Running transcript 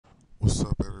What's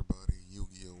up, everybody?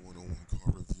 YuGiOh 101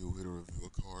 card review. Here to review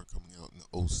a card coming out in the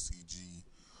OCG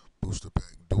Booster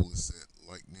Pack Duelist Set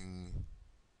Lightning.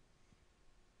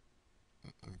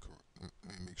 Let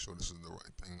me make sure this is the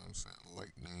right thing I'm saying.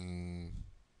 Lightning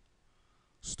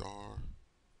Star.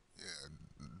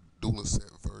 Yeah, Duelist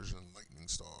Set version Lightning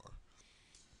Star.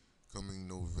 Coming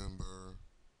November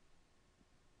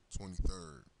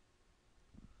 23rd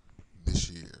this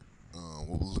year.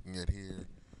 What we're looking at here,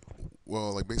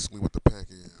 well, like basically what the pack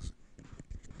is,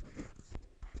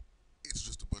 it's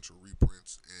just a bunch of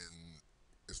reprints, and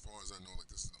as far as I know, like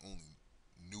this is the only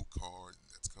new card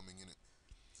that's coming in it.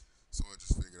 So I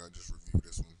just figured I'd just review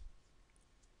this one,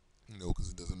 because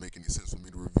it doesn't make any sense for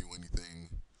me to review anything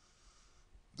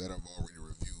that I've already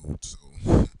reviewed. So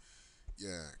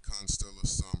yeah, Constellar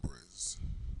Sombres.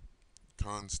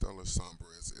 Constellar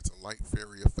Sombres. It's a light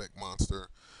fairy effect monster,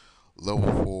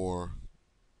 level 4,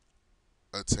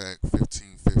 attack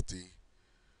 1550,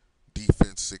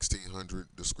 defense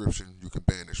 1600. Description: you can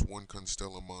banish one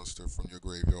Constellar monster from your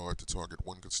graveyard to target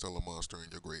one Constellar monster in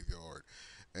your graveyard.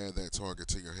 Add that target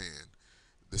to your hand.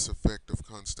 This effect of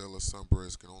Constellar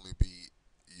Sombres can only be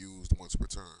used once per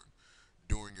turn.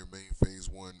 During your main phase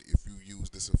 1, if you use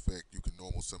this effect, you can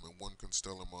normal summon one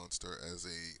Constellar monster as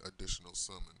a additional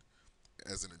summon.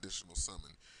 As an additional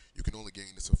summon, you can only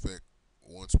gain this effect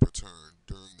once per turn.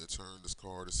 During the turn this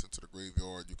card is sent to the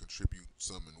graveyard, you can tribute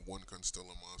summon one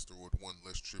Constellar monster with one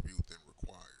less tribute than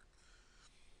required.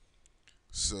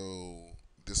 So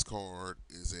this card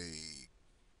is a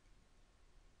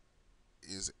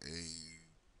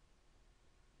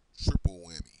triple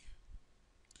whammy.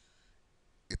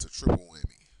 It's a triple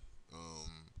whammy.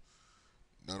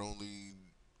 Not only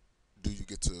do you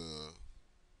get to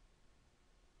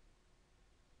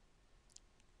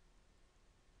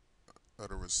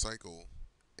recycle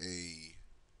a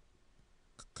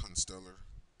Constellar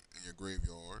in your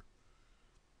graveyard,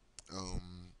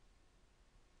 um,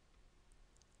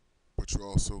 but you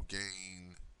also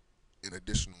gain an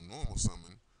additional normal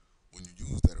summon when you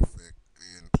use that effect,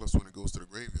 and plus when it goes to the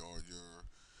graveyard,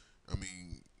 I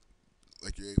mean,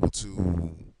 like you're able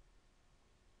to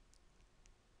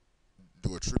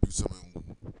do a tribute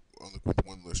summon only with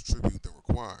one less tribute than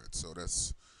required. So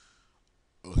that's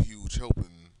a huge help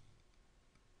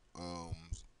um,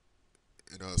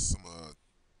 in us some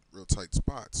real tight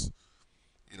spots.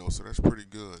 So that's pretty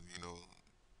good.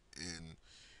 And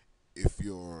if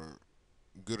you're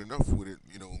good enough with it,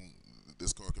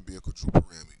 this card can be a quadruple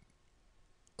whammy,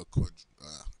 a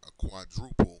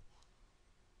quadruple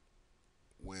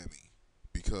whammy,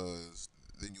 because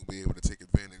then you'll be able to take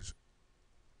advantage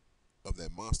of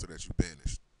that monster that you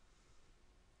banished.